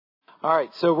All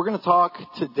right, so we're going to talk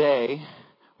today.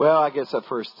 Well, I guess at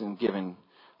first, I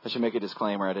should make a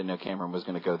disclaimer. I didn't know Cameron was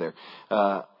going to go there.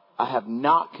 I have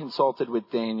not consulted with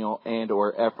Daniel and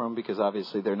or Ephraim because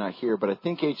obviously they're not here. But I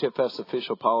think HFF's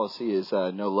official policy is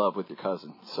no love with your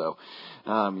cousin. So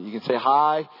you can say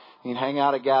hi, you can hang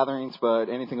out at gatherings, but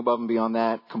anything above and beyond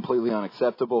that, completely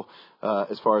unacceptable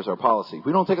as far as our policy.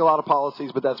 We don't take a lot of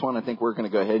policies, but that's one I think we're going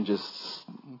to go ahead and just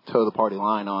toe the party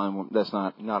line on. That's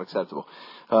not acceptable.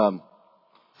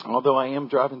 Although I am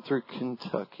driving through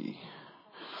Kentucky.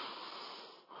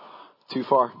 Too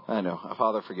far? I know.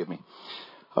 Father, forgive me.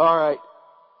 All right.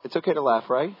 It's okay to laugh,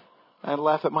 right? I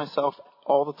laugh at myself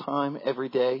all the time, every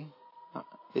day.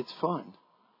 It's fun.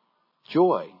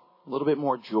 Joy. A little bit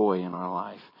more joy in our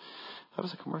life. That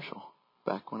was a commercial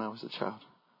back when I was a child.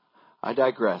 I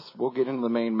digress. We'll get into the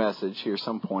main message here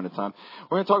some point in time.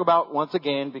 We're going to talk about, once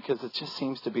again, because it just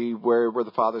seems to be where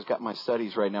the Father's got my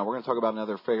studies right now. We're going to talk about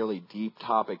another fairly deep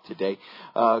topic today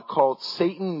called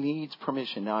Satan Needs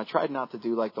Permission. Now, I tried not to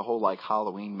do like the whole like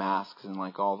Halloween masks and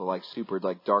like all the like super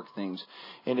like dark things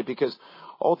in it because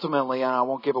ultimately, and I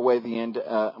won't give away the end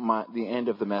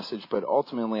of the message, but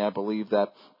ultimately I believe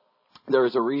that there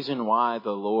is a reason why the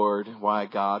Lord, why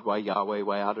God, why Yahweh,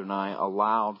 why Adonai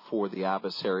allowed for the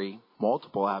adversary,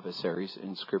 multiple adversaries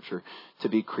in Scripture, to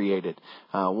be created.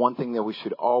 One thing that we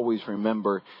should always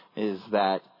remember is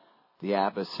that the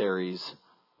adversaries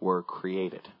were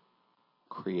created.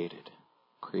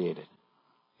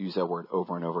 Use that word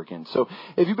over and over again. So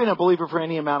if you've been a believer for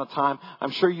any amount of time,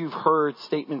 I'm sure you've heard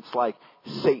statements like,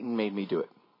 Satan made me do it.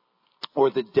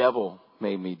 Or the devil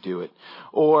made me do it.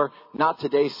 Or, not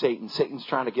today, Satan. Satan's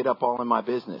trying to get up all in my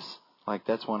business. Like,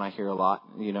 that's one I hear a lot,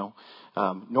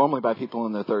 normally by people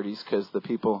in their 30s, because the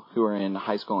people who are in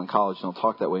high school and college don't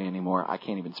talk that way anymore. I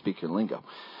can't even speak your lingo.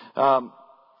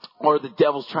 Or the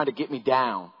devil's trying to get me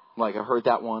down. Like, I heard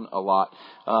that one a lot.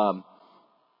 One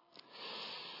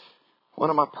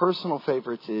of my personal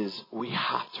favorites is, we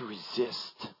have to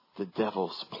resist the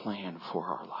devil's plan for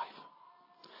our life.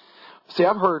 See,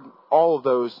 I've heard all of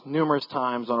those numerous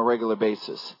times on a regular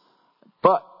basis.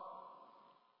 But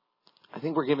I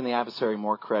think we're giving the adversary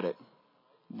more credit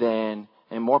and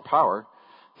more power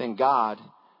than God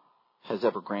has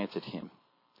ever granted him.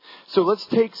 So let's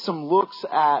take some looks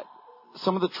at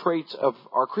some of the traits of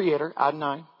our Creator,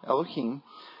 Adonai, Elohim,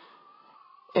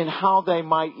 and how they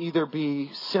might either be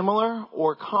similar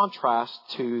or contrast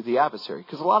to the adversary.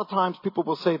 Because a lot of times people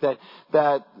will say that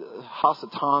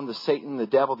Hasatan, the Satan, the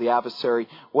devil, the adversary,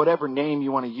 whatever name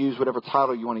you want to use, whatever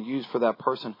title you want to use for that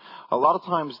person, a lot of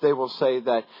times they will say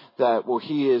that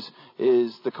he is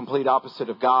the complete opposite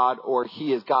of God, or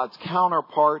he is God's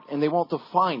counterpart, and they won't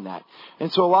define that. And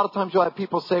so a lot of times you'll have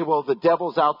people say, well, the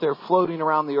devil's out there floating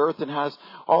around the earth and has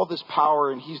all this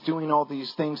power and he's doing all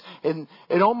these things. And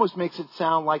it almost makes it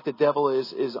sound like the devil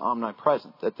is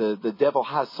omnipresent, that the devil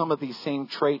has some of these same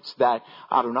traits that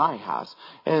Adonai has.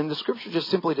 And the Scripture just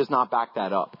simply does not back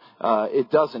that up. It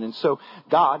doesn't. And so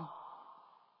God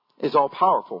is all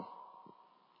powerful,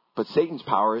 but Satan's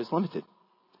power is limited.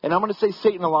 And I'm going to say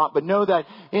Satan a lot, but know that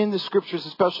in the Scriptures,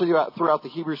 especially throughout the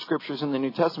Hebrew Scriptures in the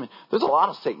New Testament, there's a lot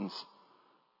of Satans.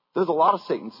 There's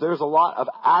a lot of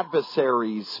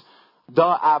adversaries.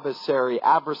 The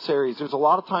adversaries. There's a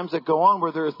lot of times that go on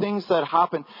where there are things that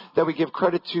happen that we give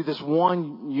credit to this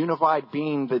one unified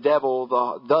being, the devil,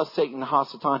 the Satan,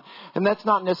 Hasatan, and that's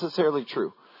not necessarily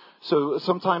true. So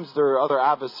sometimes there are other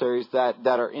adversaries that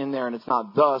are in there, and it's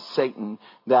not the Satan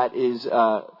that is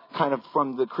kind of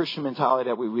from the Christian mentality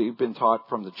that we've been taught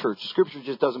from the church. Scripture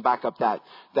just doesn't back up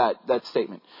that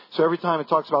statement. So every time it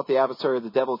talks about the adversary or the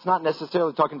devil, it's not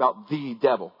necessarily talking about the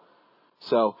devil.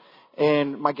 So,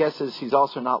 and my guess is he's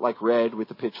also not like red with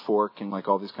the pitchfork and like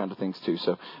all these kind of things too.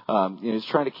 So, he's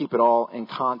trying to keep it all in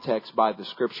context by the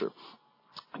Scripture.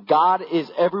 God is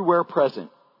everywhere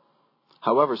present.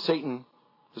 However, Satan,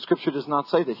 the Scripture does not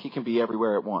say that he can be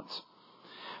everywhere at once.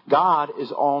 God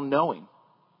is all-knowing,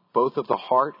 both of the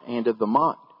heart and of the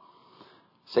mind.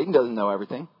 Satan doesn't know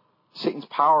everything. Satan's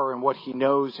power and what he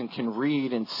knows and can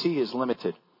read and see is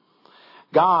limited.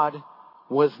 God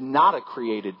was not a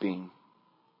created being.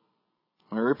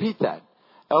 Let me repeat that.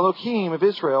 Elohim of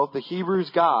Israel, the Hebrews'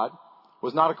 God,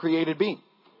 was not a created being.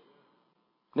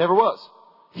 Never was.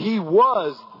 He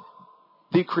was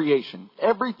the creation.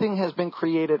 Everything has been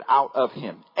created out of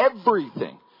him.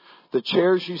 Everything. The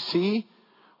chairs you see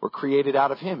were created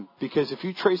out of him. Because if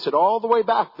you trace it all the way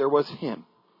back, there was him.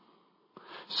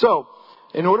 So,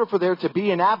 in order for there to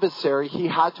be an adversary, he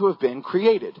had to have been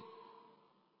created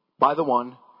by the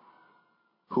one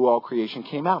who all creation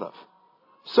came out of.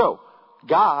 So,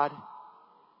 God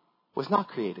was not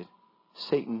created.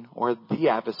 Satan, or the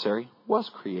adversary, was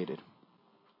created.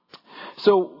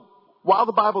 So while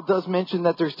the Bible does mention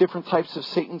that there's different types of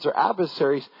Satans or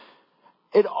adversaries,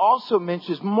 it also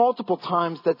mentions multiple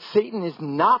times that Satan is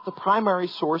not the primary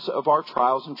source of our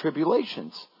trials and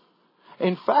tribulations.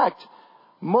 In fact,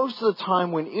 most of the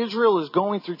time when Israel is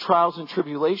going through trials and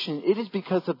tribulation, it is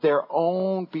because of their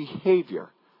own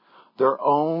behavior, their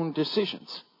own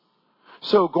decisions.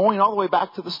 So going all the way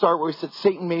back to the start where he said,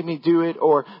 Satan made me do it,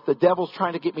 or the devil's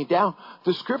trying to get me down,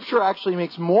 the scripture actually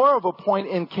makes more of a point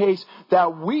in case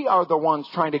that we are the ones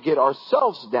trying to get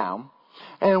ourselves down,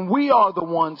 and we are the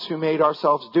ones who made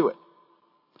ourselves do it.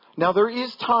 Now there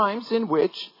is times in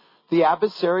which the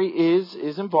adversary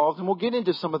is involved, and we'll get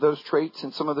into some of those traits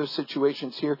and some of those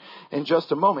situations here in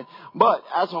just a moment. But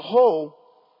as a whole,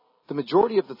 the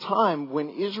majority of the time when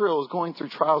Israel is going through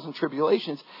trials and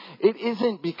tribulations, it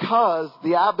isn't because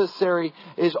the adversary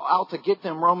is out to get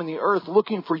them roaming the earth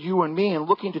looking for you and me and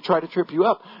looking to try to trip you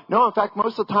up. No, in fact,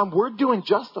 most of the time we're doing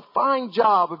just a fine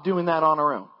job of doing that on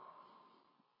our own.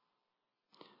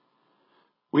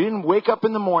 We didn't wake up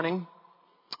in the morning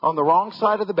on the wrong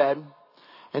side of the bed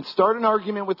and start an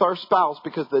argument with our spouse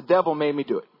because the devil made me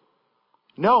do it.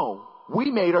 No,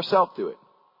 we made ourselves do it.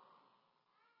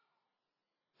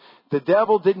 The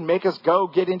devil didn't make us go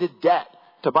get into debt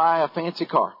to buy a fancy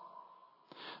car.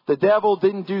 The devil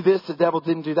didn't do this. The devil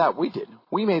didn't do that. We did.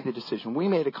 We made the decision. We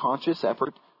made a conscious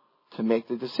effort to make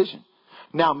the decision.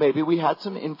 Now, maybe we had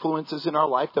some influences in our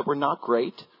life that were not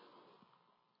great.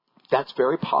 That's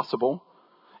very possible.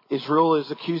 Israel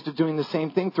is accused of doing the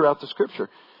same thing throughout the scripture.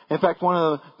 In fact, one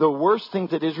of the worst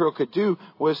things that Israel could do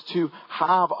was to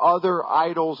have other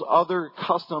idols, other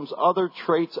customs, other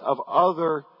traits of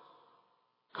other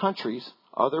countries,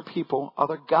 other people,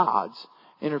 other gods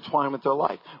intertwined with their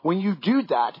life. When you do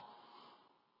that,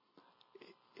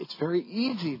 it's very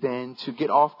easy then to get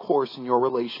off course in your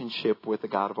relationship with the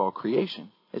God of all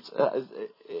creation. It's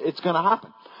going to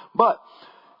happen. But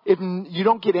if you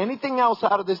don't get anything else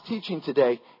out of this teaching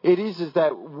today, it is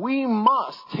that we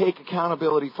must take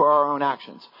accountability for our own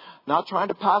actions. Not trying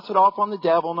to pass it off on the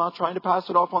devil, not trying to pass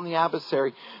it off on the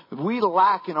adversary. We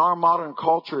lack in our modern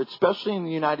culture, especially in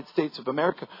the United States of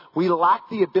America, we lack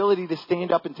the ability to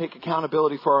stand up and take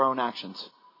accountability for our own actions.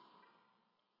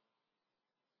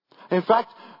 In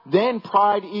fact, then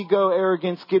pride, ego,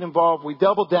 arrogance get involved. We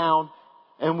double down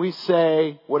and we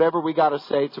say whatever we got to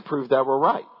say to prove that we're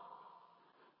right.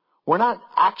 We're not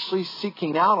actually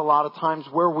seeking out a lot of times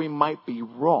where we might be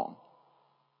wrong.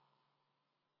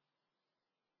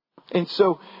 And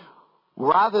so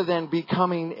rather than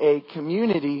becoming a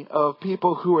community of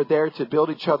people who are there to build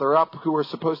each other up, who are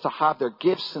supposed to have their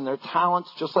gifts and their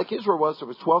talents, just like Israel was, there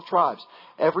was 12 tribes.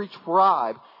 Every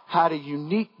tribe had a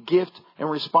unique gift and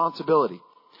responsibility.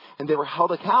 And they were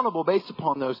held accountable based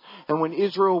upon those. And when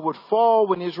Israel would fall,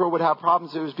 when Israel would have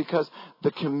problems, it was because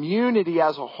the community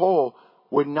as a whole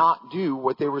would not do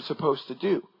what they were supposed to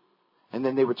do. And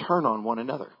then they would turn on one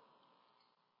another.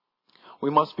 We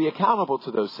must be accountable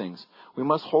to those things. We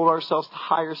must hold ourselves to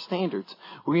higher standards.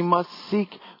 We must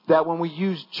seek that when we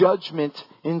use judgment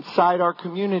inside our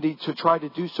community to try to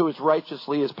do so as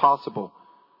righteously as possible.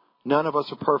 None of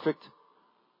us are perfect.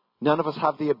 None of us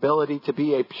have the ability to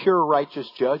be a pure righteous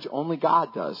judge. Only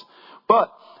God does.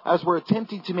 But as we're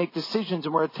attempting to make decisions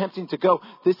and we're attempting to go,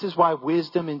 this is why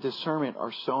wisdom and discernment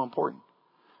are so important.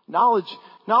 Knowledge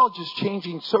is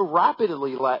changing so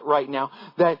rapidly right now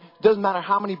that it doesn't matter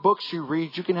how many books you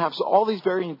read, you can have all these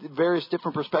various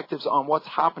different perspectives on what's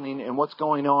happening and what's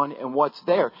going on and what's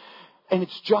there. And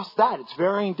it's just that. It's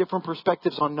varying different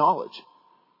perspectives on knowledge.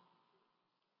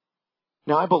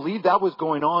 Now, I believe that was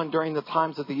going on during the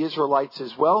times of the Israelites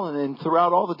as well, and then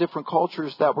throughout all the different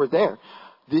cultures that were there.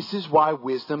 This is why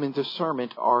wisdom and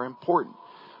discernment are important.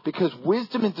 Because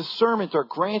wisdom and discernment are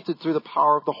granted through the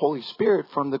power of the Holy Spirit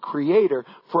from the Creator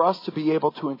for us to be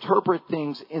able to interpret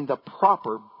things in the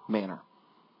proper manner.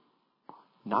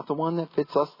 Not the one that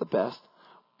fits us the best,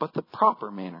 but the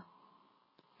proper manner.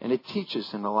 And it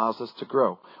teaches and allows us to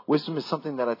grow. Wisdom is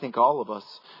something that I think all of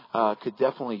us could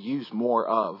definitely use more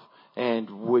of and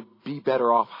would be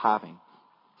better off having.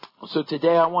 So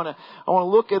today I want to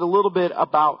look at a little bit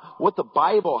about what the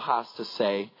Bible has to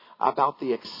say about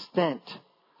the extent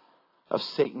of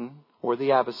Satan or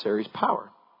the adversary's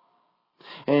power.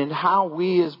 And how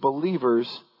we as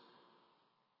believers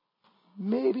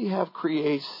maybe have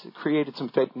created some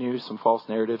fake news, some false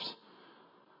narratives.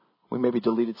 We maybe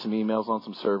deleted some emails on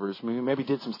some servers. We maybe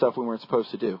did some stuff we weren't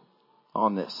supposed to do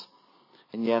on this.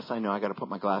 And yes, I know I got to put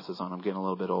my glasses on. I'm getting a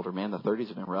little bit older. Man, the 30s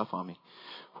have been rough on me.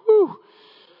 Whew.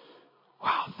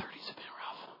 Wow, 30s have been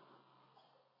rough.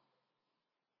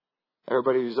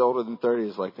 Everybody who's older than 30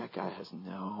 is like, that guy has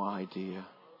no idea.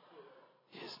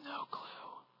 He has no clue.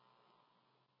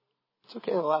 It's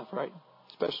okay to laugh, right?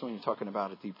 Especially when you're talking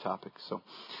about a deep topic. So,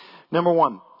 number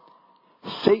one,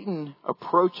 Satan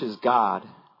approaches God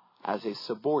as a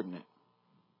subordinate.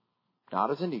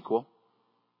 Not as an equal.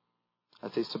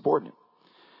 As a subordinate.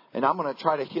 And I'm going to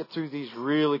try to hit through these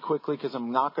really quickly because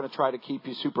I'm not going to try to keep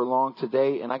you super long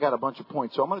today. And I got a bunch of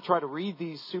points. So I'm going to try to read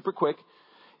these super quick.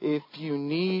 If you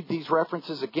need these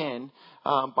references again,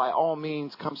 by all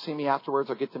means, come see me afterwards.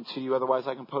 I'll get them to you. Otherwise,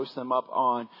 I can post them up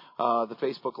on the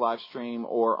Facebook live stream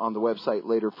or on the website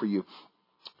later for you.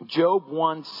 Job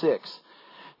 1:6.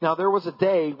 Now there was a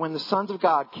day when the sons of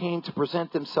God came to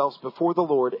present themselves before the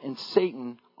Lord, and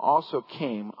Satan also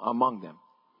came among them.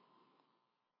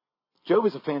 Job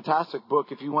is a fantastic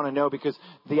book if you want to know, because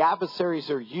the adversaries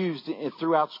are used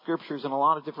throughout scriptures in a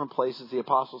lot of different places. The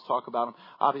apostles talk about them.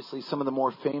 Obviously, some of the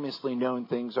more famously known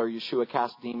things are Yeshua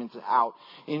cast demons out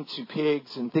into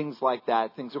pigs and things like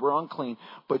that, things that were unclean.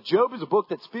 But Job is a book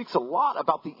that speaks a lot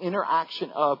about the interaction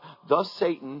of the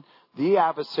Satan, the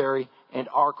adversary, and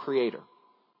our Creator.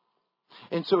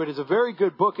 And so it is a very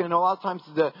good book. And a lot of times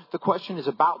the question is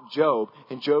about Job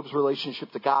and Job's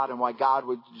relationship to God, and why God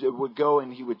would go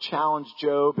and he would challenge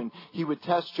Job and he would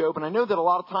test Job. And I know that a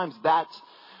lot of times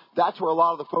that's where a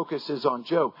lot of the focus is on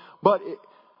Job. But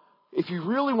if you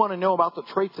really want to know about the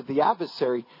traits of the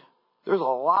adversary, there's a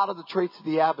lot of the traits of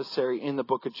the adversary in the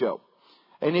book of Job.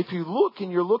 And if you look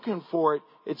and you're looking for it,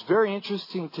 it's very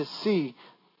interesting to see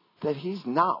that he's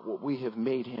not what we have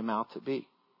made him out to be.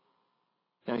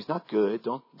 Now, he's not good.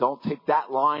 Don't take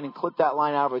that line and clip that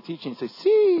line out of a teaching and say,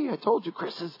 see, I told you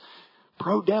Chris is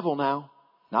pro-devil now.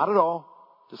 Not at all.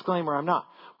 Disclaimer, I'm not.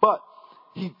 But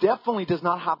he definitely does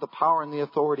not have the power and the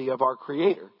authority of our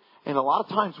Creator. And a lot of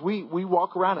times we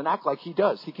walk around and act like he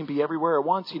does. He can be everywhere at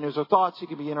once. He knows our thoughts. He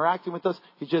can be interacting with us.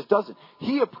 He just doesn't.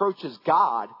 He approaches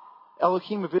God,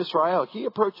 Elohim of Israel. He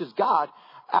approaches God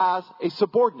as a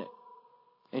subordinate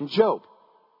in Job.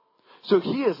 So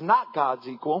he is not God's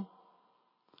equal.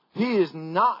 He is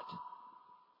not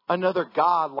another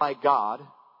God like God.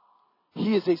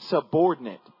 He is a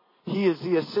subordinate. He is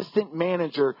the assistant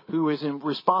manager who is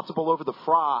responsible over the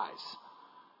fries.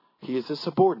 He is a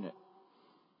subordinate.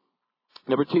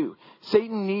 Number two,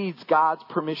 Satan needs God's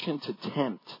permission to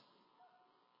tempt.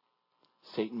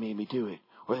 Satan made me do it.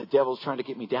 Or the devil's trying to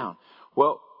get me down.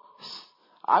 Well,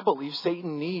 I believe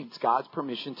Satan needs God's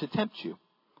permission to tempt you.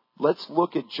 Let's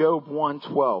look at Job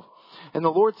 1:12. And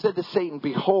the Lord said to Satan,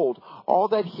 behold, all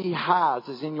that he has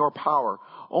is in your power.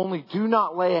 Only do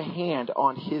not lay a hand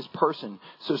on his person.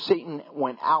 So Satan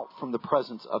went out from the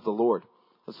presence of the Lord.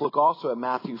 Let's look also at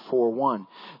Matthew 4:1.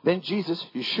 Then Jesus,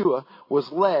 Yeshua,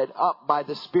 was led up by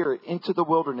the Spirit into the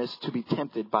wilderness to be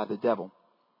tempted by the devil.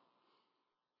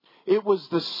 It was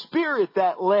the Spirit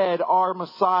that led our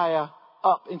Messiah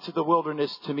up into the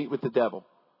wilderness to meet with the devil.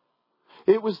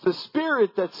 It was the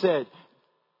Spirit that said,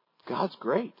 God's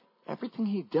great. Everything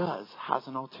he does has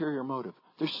an ulterior motive.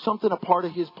 There's something a part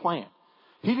of his plan.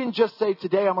 He didn't just say,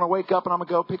 today I'm going to wake up and I'm going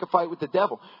to go pick a fight with the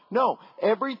devil. No,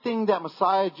 everything that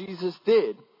Messiah Jesus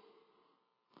did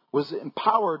was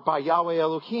empowered by Yahweh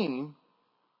Elohim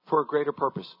for a greater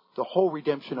purpose. The whole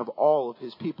redemption of all of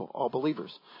his people, all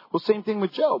believers. Well, same thing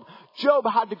with Job. Job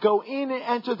had to go in and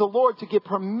enter the Lord to get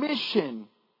permission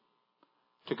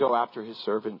to go after his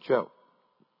servant Job.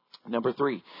 Number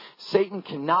three, Satan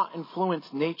cannot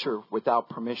influence nature without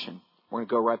permission. We're going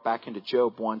to go right back into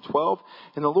Job 1:12.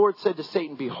 And the Lord said to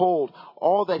Satan, behold,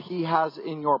 all that he has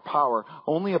in your power,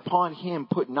 only upon him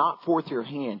put not forth your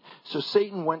hand. So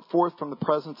Satan went forth from the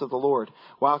presence of the Lord.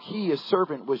 While he, his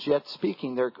servant, was yet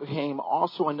speaking, there came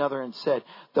also another and said,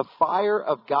 the fire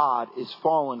of God is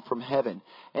fallen from heaven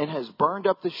and has burned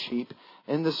up the sheep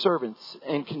and the servants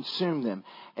and consumed them.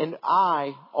 And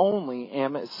I only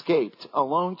am escaped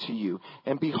alone to you.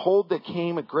 And behold, there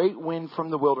came a great wind from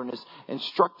the wilderness and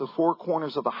struck the four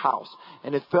corners of the house.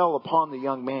 And it fell upon the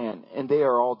young man, and they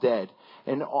are all dead.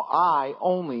 And I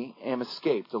only am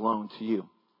escaped alone to you.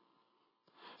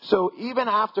 So even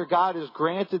after God has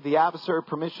granted the adversary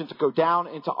permission to go down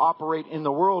and to operate in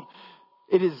the world,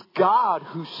 it is God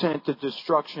who sent the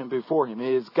destruction before him.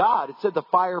 It is God. It said the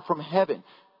fire from heaven.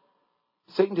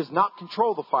 Satan does not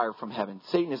control the fire from heaven.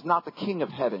 Satan is not the king of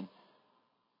heaven.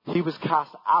 He was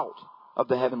cast out of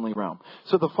the heavenly realm.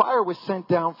 So the fire was sent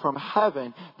down from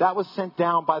heaven. That was sent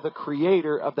down by the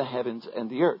creator of the heavens and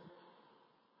the earth.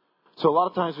 So a lot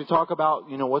of times we talk about,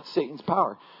 what's Satan's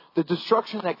power? The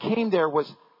destruction that came there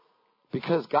was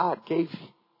because God gave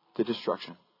the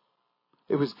destruction.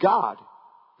 It was God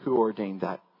who ordained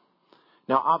that.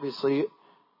 Now, obviously,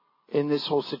 in this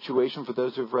whole situation, for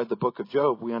those who've read the book of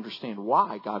Job, we understand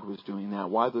why God was doing that,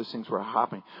 why those things were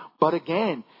happening. But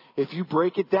again, if you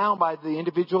break it down by the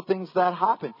individual things that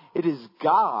happen, it is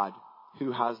God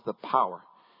who has the power.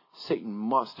 Satan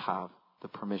must have the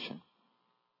permission.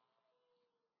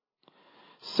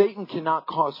 Satan cannot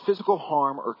cause physical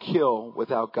harm or kill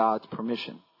without God's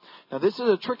permission. Now, this is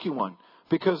a tricky one,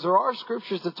 because there are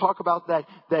scriptures that talk about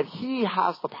that he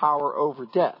has the power over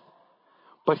death.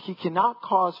 But he cannot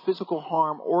cause physical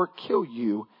harm or kill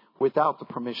you without the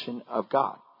permission of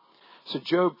God. So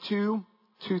Job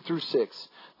 2:2-6.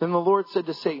 Then the Lord said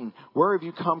to Satan, "Where have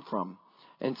you come from?"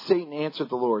 And Satan answered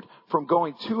the Lord, "From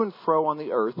going to and fro on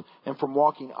the earth, and from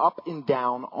walking up and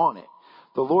down on it."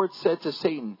 The Lord said to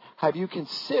Satan, "Have you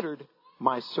considered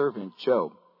my servant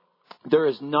Job? There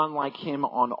is none like him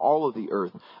on all of the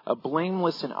earth, a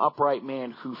blameless and upright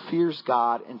man who fears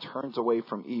God and turns away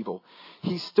from evil.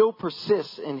 He still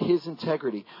persists in his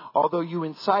integrity, although you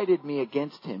incited me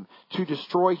against him to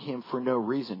destroy him for no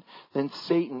reason." Then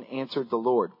Satan answered the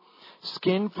Lord,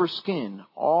 "Skin for skin,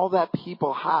 all that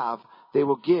people have, they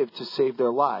will give to save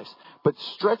their lives. But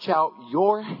stretch out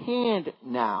your hand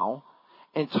now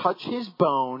and touch his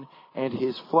bone and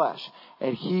his flesh,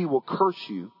 and he will curse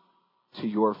you to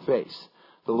your face."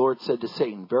 The Lord said to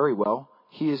Satan, "Very well,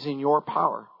 he is in your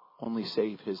power. Only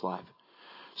save his life."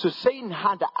 So Satan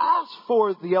had to ask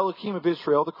for the Elohim of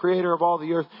Israel, the creator of all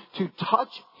the earth, to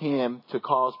touch him to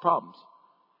cause problems.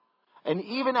 And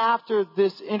even after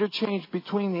this interchange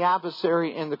between the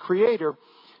adversary and the creator,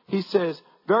 he says,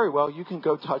 "Very well, you can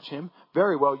go touch him.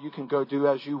 Very well, you can go do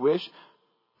as you wish,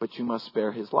 but you must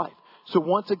spare his life." So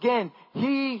once again,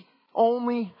 he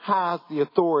only has the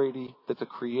authority that the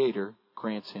creator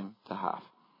grants him to have.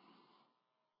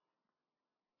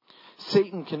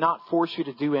 Satan cannot force you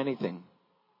to do anything.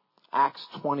 Acts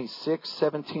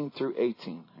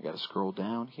 26:17-18. I got to scroll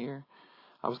down here.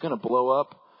 I was going to blow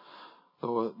up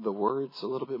the words a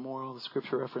little bit more, all the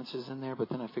scripture references in there, but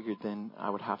then I figured then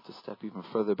I would have to step even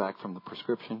further back from the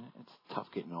prescription. It's tough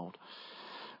getting old.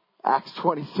 Acts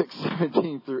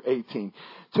 26:17-18.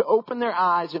 To open their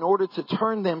eyes in order to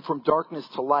turn them from darkness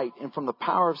to light and from the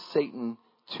power of Satan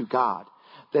to God,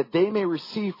 that they may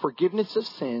receive forgiveness of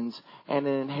sins and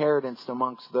an inheritance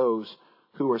amongst those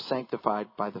who are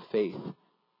sanctified by the faith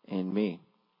in me.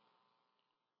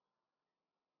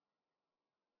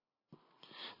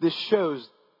 This shows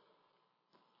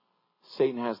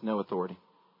Satan has no authority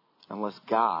unless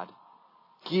God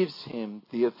gives him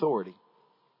the authority.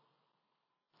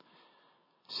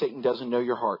 Satan doesn't know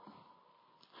your heart.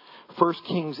 1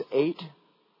 Kings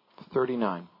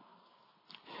 8:39.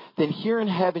 Then here in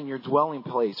heaven, your dwelling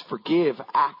place, forgive,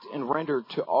 act, and render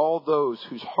to all those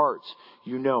whose hearts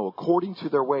you know, according to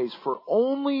their ways. For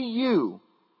only you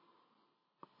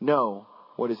know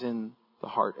what is in the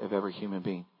heart of every human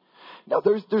being. Now,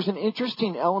 there's an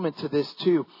interesting element to this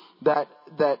too that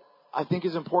I think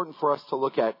is important for us to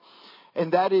look at.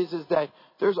 And that is that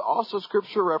there's also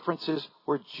scripture references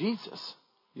where Jesus,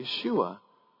 Yeshua,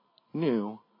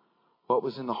 knew what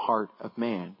was in the heart of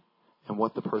man and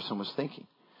what the person was thinking.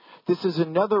 This is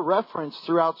another reference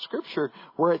throughout Scripture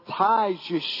where it ties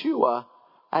Yeshua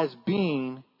as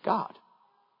being God.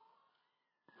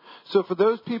 So for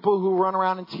those people who run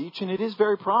around and teach, and it is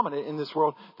very prominent in this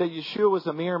world, that Yeshua was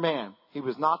a mere man. He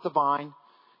was not divine.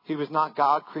 He was not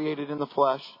God created in the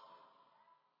flesh.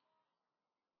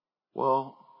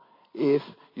 Well, if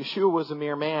Yeshua was a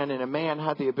mere man and a man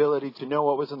had the ability to know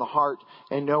what was in the heart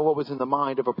and know what was in the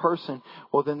mind of a person,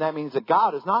 well, then that means that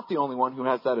God is not the only one who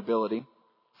has that ability.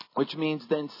 Which means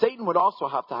then Satan would also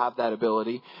have to have that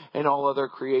ability, and all other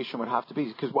creation would have to be.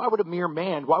 Because why would a mere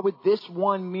man, why would this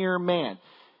one mere man,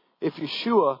 if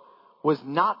Yeshua was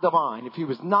not divine, if he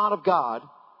was not of God,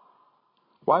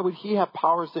 why would he have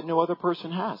powers that no other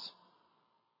person has?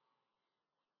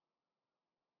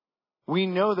 We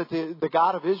know that the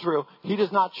God of Israel, he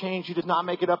does not change, he does not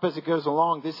make it up as it goes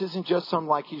along. This isn't just some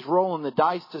like he's rolling the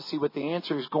dice to see what the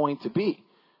answer is going to be.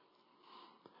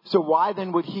 So why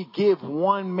then would he give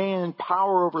one man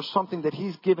power over something that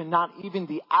he's given not even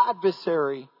the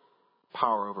adversary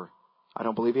power over? I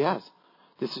don't believe he has.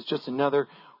 This is just another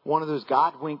one of those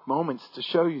God wink moments to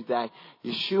show you that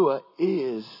Yeshua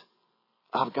is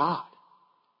of God.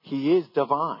 He is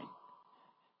divine.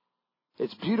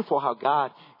 It's beautiful how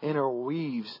God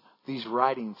interweaves these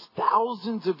writings,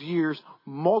 thousands of years,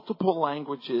 multiple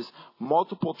languages,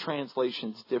 multiple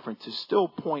translations different, to still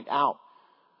point out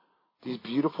these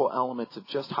beautiful elements of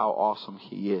just how awesome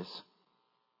he is.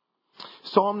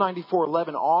 Psalm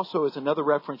 94:11 also is another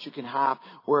reference you can have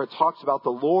where it talks about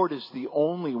the Lord is the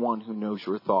only one who knows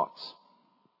your thoughts.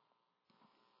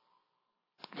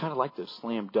 kind of like those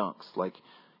slam dunks. Like,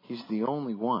 he's the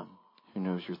only one who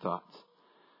knows your thoughts.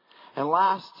 And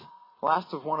last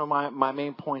of one of my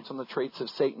main points on the traits of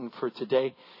Satan for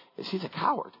today is he's a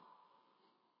coward.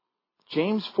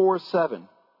 James 4:7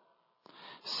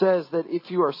 says that if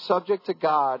you are subject to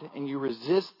God and you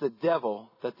resist the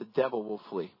devil, that the devil will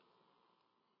flee.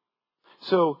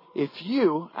 So if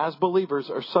you, as believers,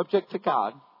 are subject to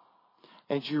God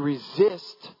and you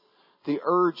resist the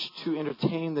urge to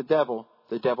entertain the devil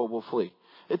will flee.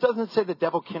 It doesn't say the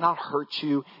devil cannot hurt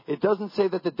you. It doesn't say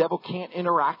that the devil can't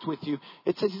interact with you.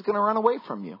 It says he's going to run away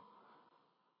from you.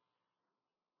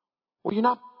 Well,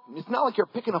 it's not like you're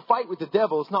picking a fight with the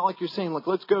devil. It's not like you're saying, like,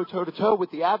 let's go toe to toe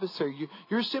with the adversary.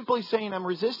 You're simply saying, I'm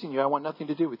resisting you. I want nothing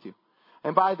to do with you.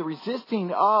 And by the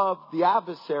resisting of the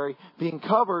adversary being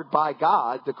covered by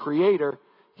God, the Creator,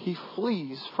 he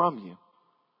flees from you.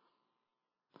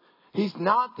 He's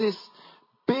not this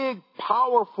big,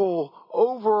 powerful,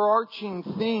 overarching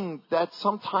thing that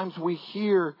sometimes we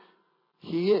hear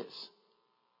he is.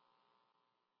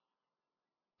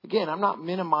 Again, I'm not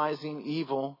minimizing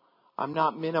evil. I'm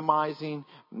not minimizing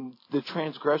the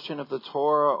transgression of the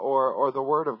Torah or the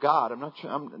Word of God.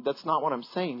 That's not what I'm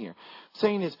saying here. I'm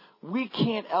saying is we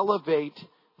can't elevate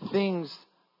things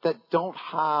that don't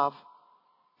have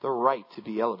the right to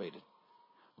be elevated.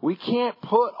 We can't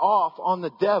put off on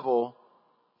the devil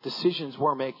decisions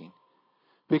we're making,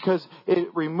 because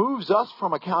it removes us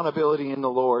from accountability in the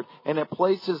Lord and it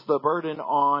places the burden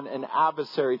on an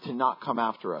adversary to not come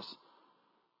after us.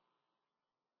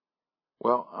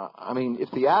 Well,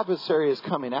 if the adversary is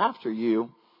coming after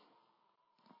you,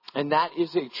 and that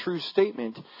is a true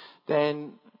statement,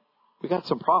 then we got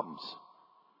some problems.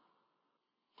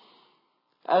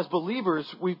 As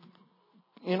believers,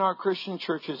 in our Christian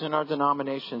churches, in our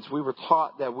denominations, we were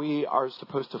taught that we are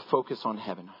supposed to focus on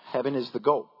heaven. Heaven is the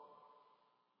goal.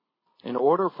 In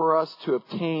order for us to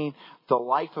obtain the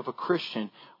life of a Christian,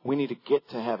 we need to get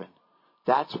to heaven.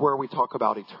 That's where we talk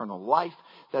about eternal life.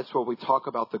 That's where we talk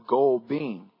about the goal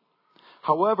being.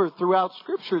 However, throughout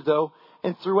Scripture, though,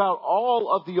 and throughout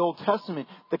all of the Old Testament,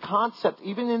 the concept,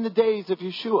 even in the days of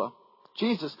Yeshua,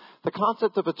 Jesus, the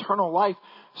concept of eternal life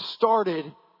started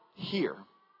here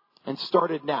and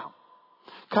started now.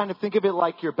 Kind of think of it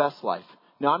like your best life.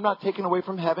 Now, I'm not taking away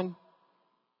from heaven.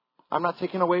 I'm not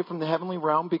taking away from the heavenly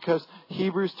realm, because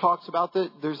Hebrews talks about that.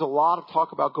 There's a lot of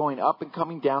talk about going up and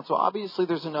coming down. So obviously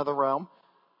there's another realm.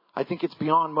 I think it's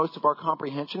beyond most of our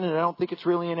comprehension, and I don't think it's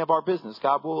really any of our business.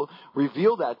 God will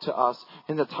reveal that to us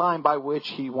in the time by which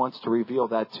he wants to reveal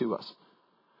that to us.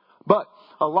 But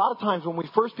a lot of times when we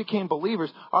first became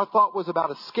believers, our thought was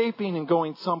about escaping and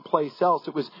going someplace else.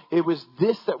 It was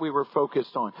this that we were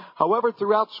focused on. However,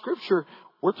 throughout Scripture,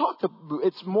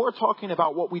 it's more talking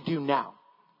about what we do now,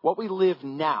 what we live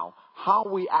now, how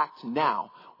we act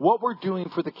now, what we're doing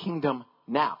for the kingdom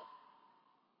now.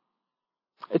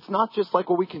 It's not just like,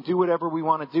 well, we can do whatever we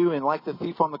want to do, and like the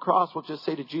thief on the cross, we'll just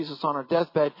say to Jesus on our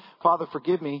deathbed, Father,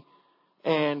 forgive me,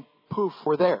 and poof,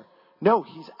 we're there. No,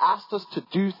 he's asked us to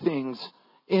do things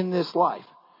in this life.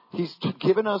 He's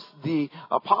given us the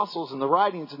apostles and the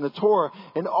writings and the Torah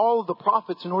and all of the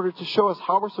prophets in order to show us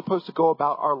how we're supposed to go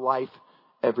about our life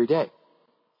every day.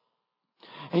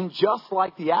 And just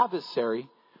like the adversary,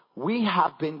 we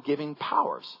have been given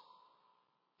powers.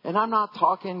 And I'm not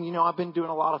talking, I've been doing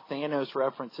a lot of Thanos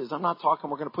references. I'm not talking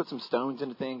we're going to put some stones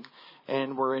into things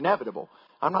and we're inevitable.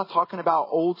 I'm not talking about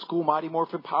old school Mighty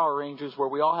Morphin Power Rangers where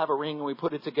we all have a ring and we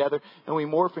put it together and we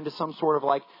morph into some sort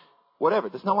of whatever.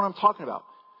 That's not what I'm talking about.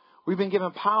 We've been given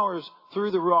powers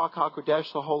through the Ruach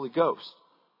HaKodesh, the Holy Ghost,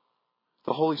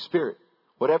 the Holy Spirit,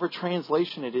 whatever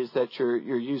translation it is that you're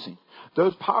using.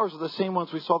 Those powers are the same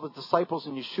ones we saw the disciples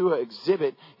in Yeshua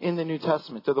exhibit in the New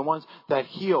Testament. They're the ones that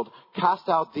healed, cast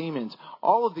out demons,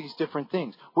 all of these different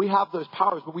things. We have those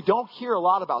powers, but we don't hear a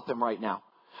lot about them right now.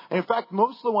 And in fact,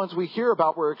 most of the ones we hear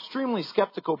about, we're extremely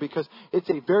skeptical because it's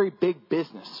a very big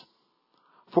business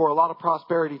for a lot of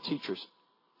prosperity teachers.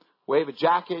 Wave a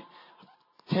jacket,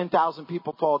 10,000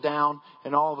 people fall down,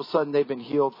 and all of a sudden they've been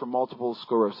healed from multiple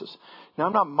sclerosis. Now,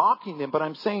 I'm not mocking them, but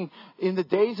I'm saying in the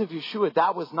days of Yeshua,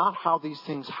 that was not how these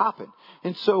things happened.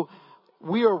 And so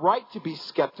we are right to be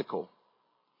skeptical.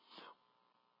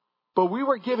 But we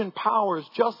were given powers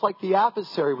just like the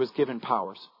adversary was given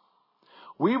powers.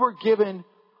 We were given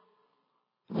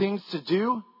things to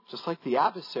do just like the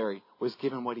adversary was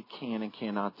given what he can and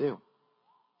cannot do.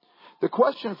 The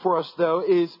question for us, though,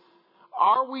 is,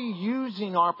 are we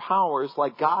using our powers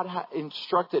like God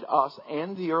instructed us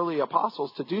and the early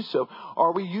apostles to do so?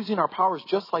 Are we using our powers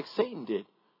just like Satan did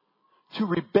to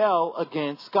rebel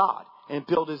against God and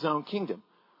build his own kingdom?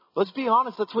 Let's be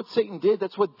honest, that's what Satan did.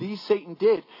 That's what the Satan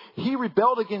did. He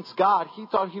rebelled against God. He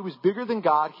thought he was bigger than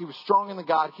God. He was stronger than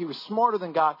God. He was smarter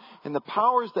than God. And the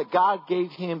powers that God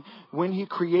gave him when he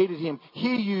created him,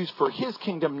 he used for his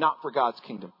kingdom, not for God's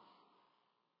kingdom.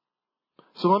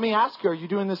 So let me ask you, are you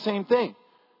doing the same thing?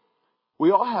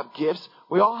 We all have gifts.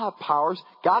 We all have powers.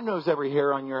 God knows every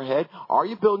hair on your head. Are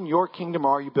you building your kingdom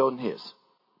or are you building his?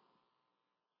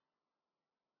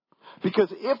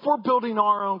 Because if we're building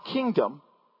our own kingdom,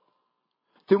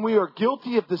 then we are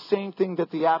guilty of the same thing that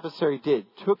the adversary did.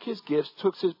 Took his gifts,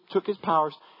 took his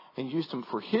powers, and used them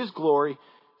for his glory,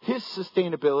 his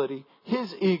sustainability,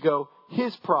 his ego,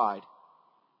 his pride.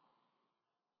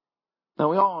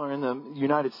 Now, we all are in the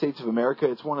United States of America.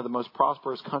 It's one of the most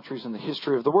prosperous countries in the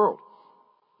history of the world.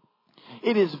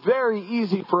 It is very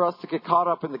easy for us to get caught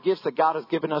up in the gifts that God has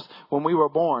given us when we were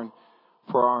born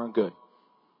for our own good,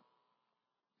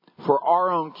 for our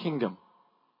own kingdom.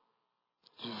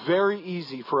 It's very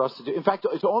easy for us to do. In fact,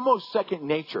 it's almost second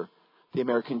nature. The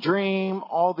American dream,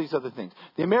 all these other things.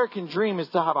 The American dream is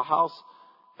to have a house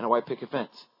and a white picket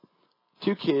fence,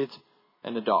 2 kids,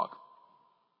 and a dog.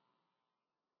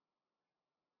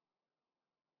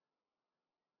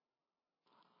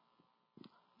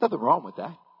 Nothing wrong with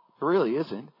that. There really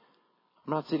isn't.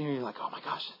 I'm not sitting here like, oh my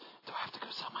gosh, do I have to go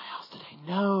sell my house today?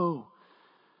 No.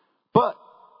 But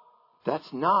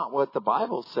that's not what the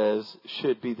Bible says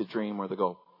should be the dream or the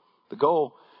goal. The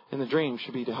goal and the dream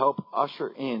should be to help usher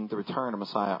in the return of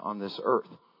Messiah on this earth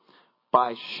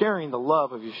by sharing the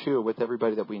love of Yeshua with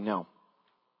everybody that we know.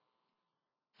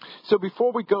 So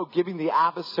before we go giving the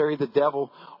adversary, the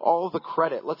devil, all the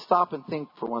credit, let's stop and think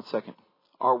for 1 second.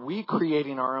 Are we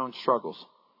creating our own struggles?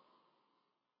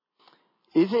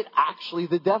 Is it actually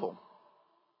the devil?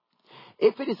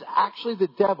 If it is actually the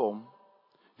devil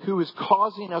who is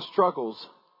causing us struggles,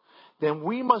 then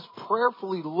we must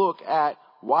prayerfully look at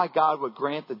why God would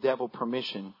grant the devil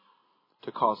permission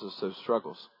to cause us those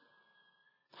struggles.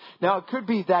 Now, it could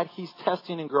be that he's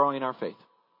testing and growing our faith.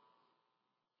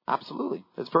 Absolutely.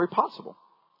 That's very possible.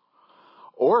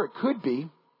 Or it could be,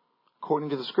 according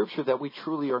to the scripture, that we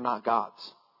truly are not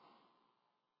God's.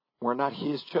 We're not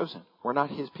his chosen. We're not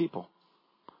his people.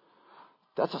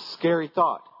 That's a scary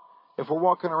thought. If we're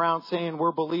walking around saying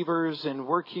we're believers and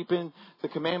we're keeping the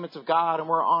commandments of God and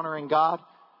we're honoring God,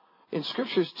 in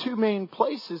Scripture, there's 2 main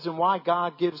places in why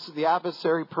God gives the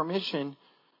adversary permission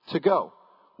to go.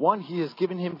 One, he has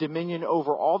given him dominion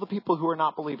over all the people who are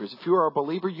not believers. If you are a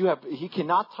believer, he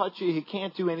cannot touch you. He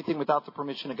can't do anything without the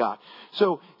permission of God.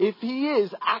 So if he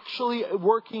is actually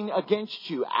working against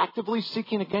you, actively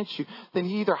seeking against you, then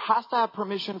he either has to have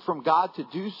permission from God to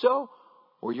do so,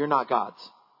 or you're not God's.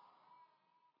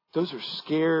 Those are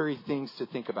scary things to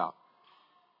think about.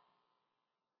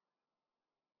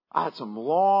 I had some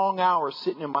long hours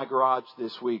sitting in my garage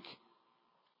this week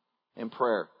in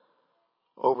prayer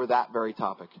over that very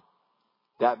topic,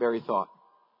 that very thought.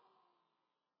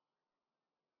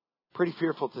 Pretty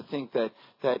fearful to think that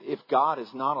if God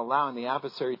is not allowing the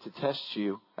adversary to test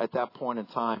you at that point in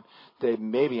time, that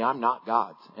maybe I'm not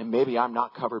God's and maybe I'm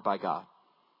not covered by God.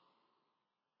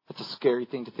 That's a scary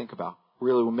thing to think about.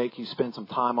 Really will make you spend some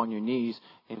time on your knees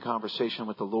in conversation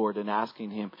with the Lord and asking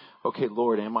him, okay,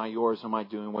 Lord, am I yours? Am I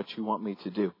doing what you want me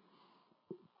to do?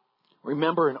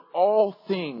 Remember, in all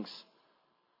things,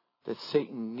 that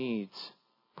Satan needs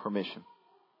permission.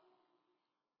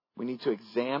 We need to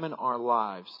examine our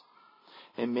lives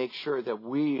and make sure that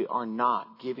we are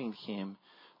not giving him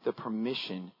the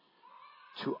permission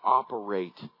to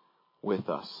operate with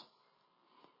us.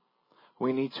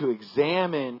 We need to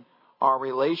examine our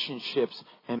relationships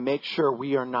and make sure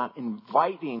we are not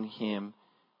inviting him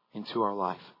into our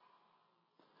life.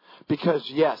 Because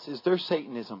yes, is there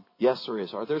Satanism? Yes, there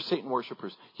is. Are there Satan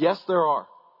worshipers? Yes, there are.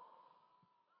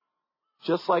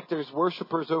 Just like there's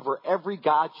worshipers over every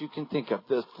god you can think of.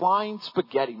 The flying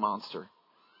spaghetti monster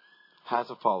has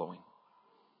a following.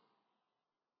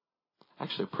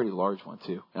 Actually, a pretty large one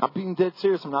too. And I'm being dead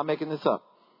serious. I'm not making this up.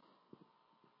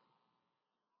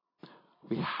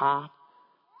 We have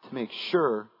to make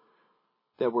sure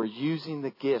that we're using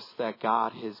the gifts that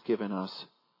God has given us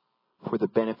for the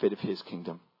benefit of his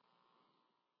kingdom.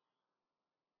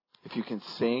 If you can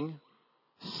sing,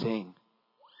 sing.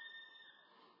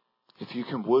 If you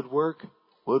can woodwork,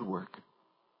 woodwork.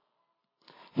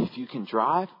 If you can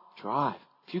drive, drive.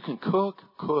 If you can cook,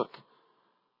 cook.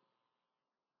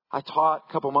 I taught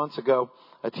a couple months ago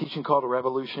a teaching called A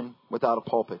Revolution Without a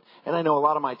Pulpit. And I know a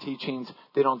lot of my teachings,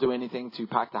 they don't do anything to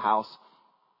pack the house.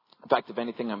 In fact, if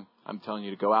anything, I'm telling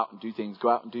you to go out and do things, go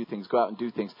out and do things, go out and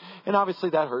do things. And obviously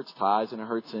that hurts ties and it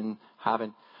hurts in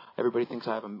having, everybody thinks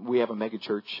we have a mega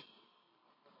church.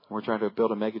 We're trying to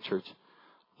build a mega church.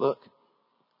 Look,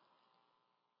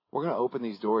 we're going to open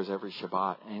these doors every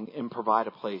Shabbat and provide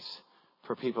a place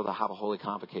for people to have a holy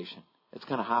convocation. It's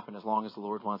going to happen as long as the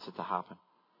Lord wants it to happen.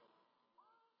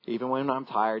 Even when I'm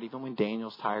tired, even when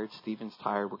Daniel's tired, Stephen's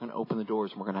tired, we're going to open the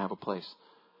doors and we're going to have a place.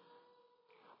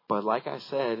 But like I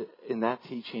said in that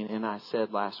teaching, and I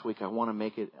said last week, I want to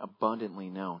make it abundantly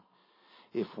known.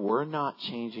 If we're not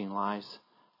changing lives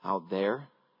out there,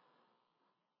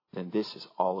 then this is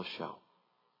all a show.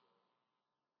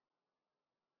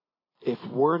 If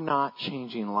we're not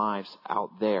changing lives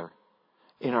out there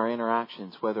in our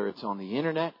interactions, whether it's on the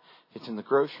internet, it's in the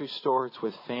grocery store, it's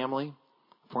with family,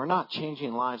 if we're not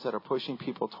changing lives that are pushing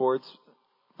people towards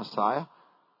Messiah,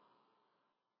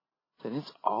 then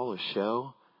it's all a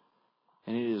show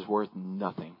and it is worth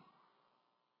nothing.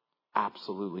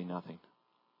 Absolutely nothing.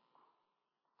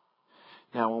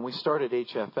 Now, when we started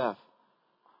HFF,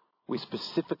 we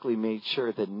specifically made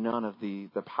sure that none of the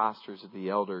pastors or the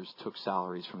elders took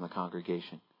salaries from the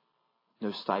congregation.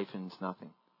 No stipends,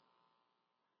 nothing.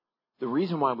 The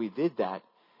reason why we did that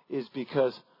is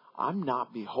because I'm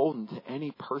not beholden to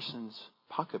any person's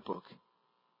pocketbook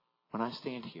when I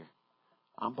stand here.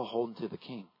 I'm beholden to the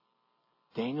King.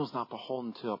 Daniel's not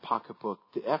beholden to a pocketbook.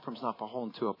 Ephraim's not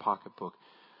beholden to a pocketbook.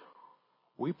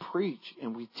 We preach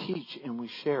and we teach and we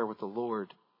share what the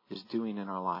Lord is doing in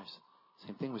our lives.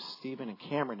 Same thing with Stephen and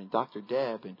Cameron and Dr.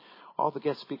 Deb and all the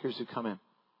guest speakers who come in.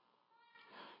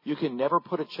 You can never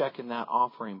put a check in that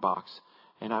offering box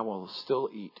and I will still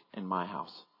eat in my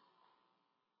house.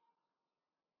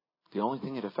 The only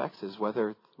thing it affects is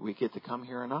whether we get to come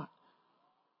here or not.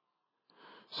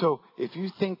 So if you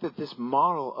think that this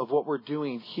model of what we're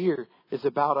doing here is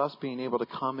about us being able to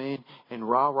come in and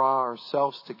rah-rah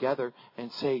ourselves together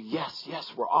and say, yes,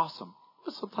 we're awesome.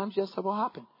 Well, sometimes, yes, that will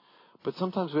happen. But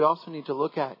sometimes we also need to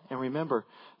look at and remember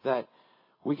that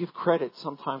we give credit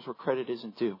sometimes where credit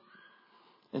isn't due.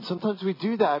 And sometimes we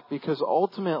do that because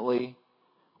ultimately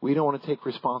we don't want to take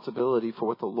responsibility for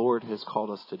what the Lord has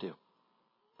called us to do.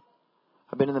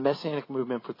 I've been in the Messianic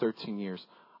movement for 13 years.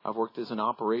 I've worked as an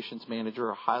operations manager,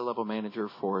 a high-level manager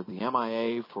for the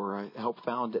MIA, I helped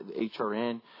found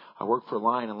HRN. I work for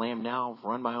Lion and Lamb now. I've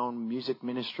run my own music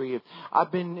ministry.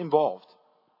 I've been involved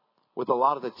with a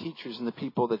lot of the teachers and the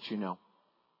people that you know.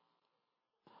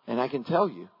 And I can tell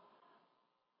you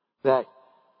that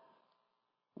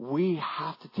we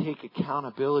have to take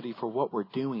accountability for what we're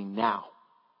doing now.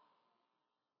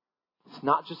 It's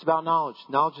not just about knowledge.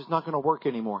 Knowledge is not going to work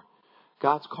anymore.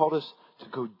 God's called us to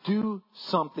go do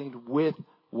something with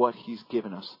what He's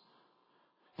given us.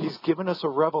 He's given us a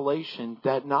revelation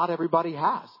that not everybody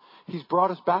has. He's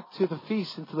brought us back to the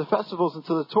feasts and to the festivals and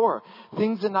to the Torah.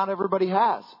 Things that not everybody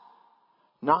has.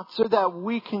 Not so that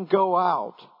we can go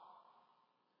out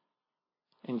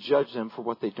and judge them for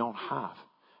what they don't have.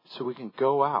 So we can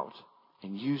go out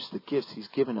and use the gifts He's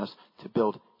given us to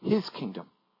build His kingdom.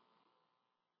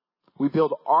 We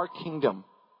build our kingdom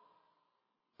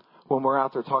when we're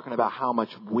out there talking about how much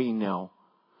we know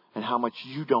and how much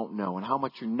you don't know and how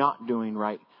much you're not doing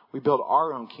right. We build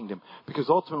our own kingdom because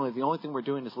ultimately the only thing we're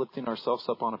doing is lifting ourselves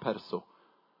up on a pedestal.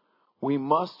 We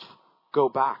must go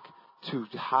back to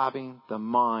having the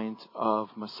mind of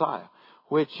Messiah,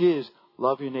 which is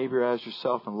love your neighbor as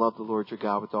yourself and love the Lord your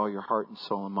God with all your heart and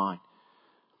soul and mind.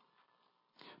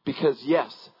 Because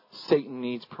yes, Satan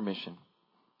needs permission.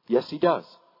 Yes, he does.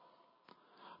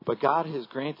 But God has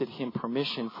granted him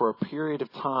permission for a period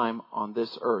of time on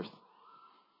this earth.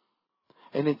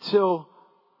 And until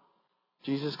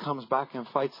Jesus comes back and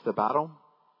fights the battle,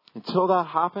 until that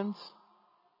happens,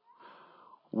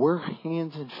 we're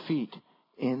hands and feet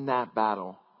in that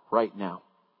battle right now.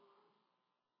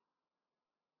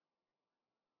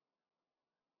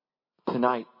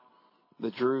 Tonight,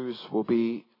 the Drews will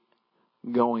be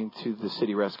going to the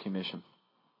City Rescue Mission.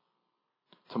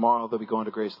 Tomorrow, they'll be going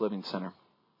to Grace Living Center.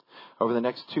 Over the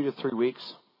next 2 to 3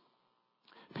 weeks,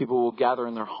 people will gather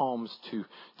in their homes to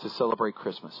celebrate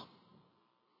Christmas.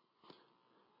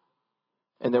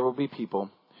 And there will be people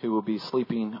who will be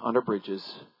sleeping under bridges,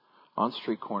 on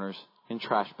street corners, in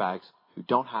trash bags, who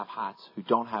don't have hats, who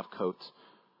don't have coats.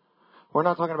 We're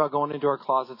not talking about going into our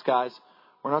closets, guys.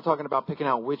 We're not talking about picking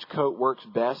out which coat works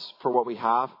best for what we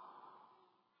have.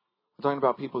 We're talking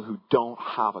about people who don't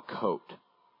have a coat.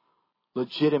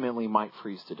 Legitimately might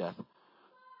freeze to death.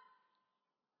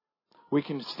 We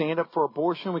can stand up for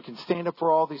abortion. We can stand up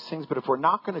for all these things. But if we're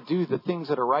not going to do the things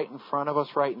that are right in front of us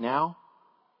right now,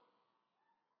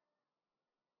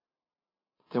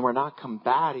 then we're not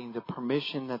combating the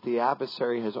permission that the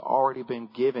adversary has already been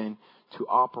given to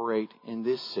operate in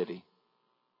this city.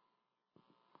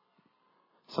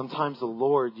 Sometimes the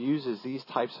Lord uses these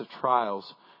types of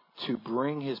trials to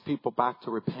bring His people back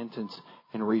to repentance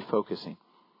and refocusing.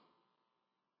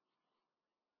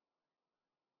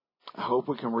 I hope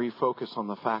we can refocus on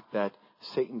the fact that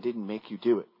Satan didn't make you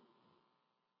do it.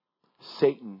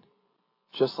 Satan,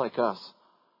 just like us,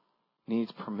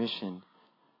 needs permission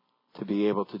to be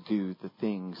able to do the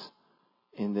things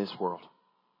in this world.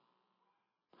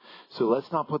 So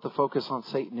let's not put the focus on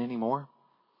Satan anymore.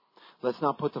 Let's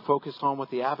not put the focus on what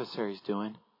the adversary is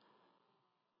doing.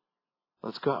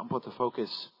 Let's go out and put the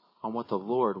focus on what the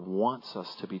Lord wants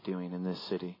us to be doing in this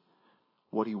city.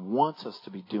 What He wants us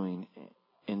to be doing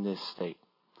in this state.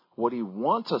 What He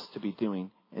wants us to be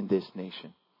doing in this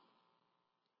nation.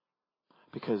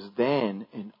 Because then,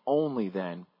 and only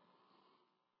then,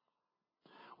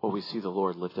 will we see the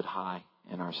Lord lifted high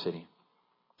in our city.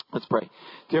 Let's pray.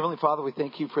 Dear Heavenly Father, we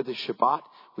thank You for this Shabbat.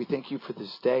 We thank You for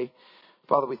this day.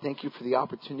 Father, we thank You for the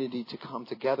opportunity to come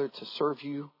together to serve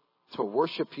You, to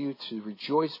worship You, to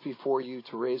rejoice before You,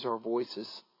 to raise our voices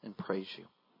and praise You.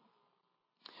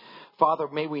 Father,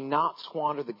 may we not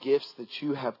squander the gifts that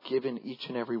You have given each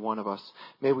and every one of us.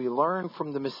 May we learn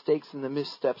from the mistakes and the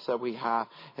missteps that we have.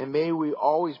 And may we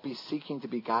always be seeking to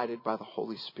be guided by the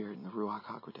Holy Spirit and the Ruach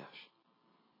HaKodesh.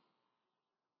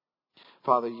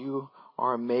 Father, You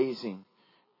are amazing.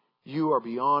 You are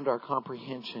beyond our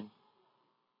comprehension.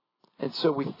 And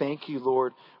so we thank You,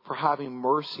 Lord, for having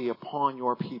mercy upon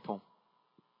Your people.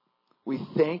 We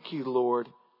thank You, Lord,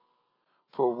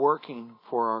 for working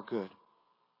for our good.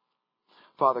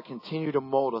 Father, continue to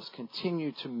mold us.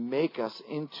 Continue to make us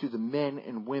into the men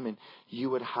and women You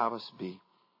would have us be.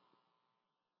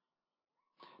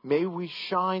 May we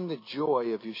shine the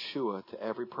joy of Yeshua to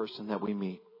every person that we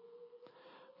meet.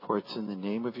 For it's in the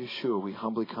name of Yeshua we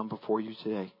humbly come before You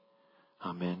today.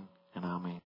 Amen and amen.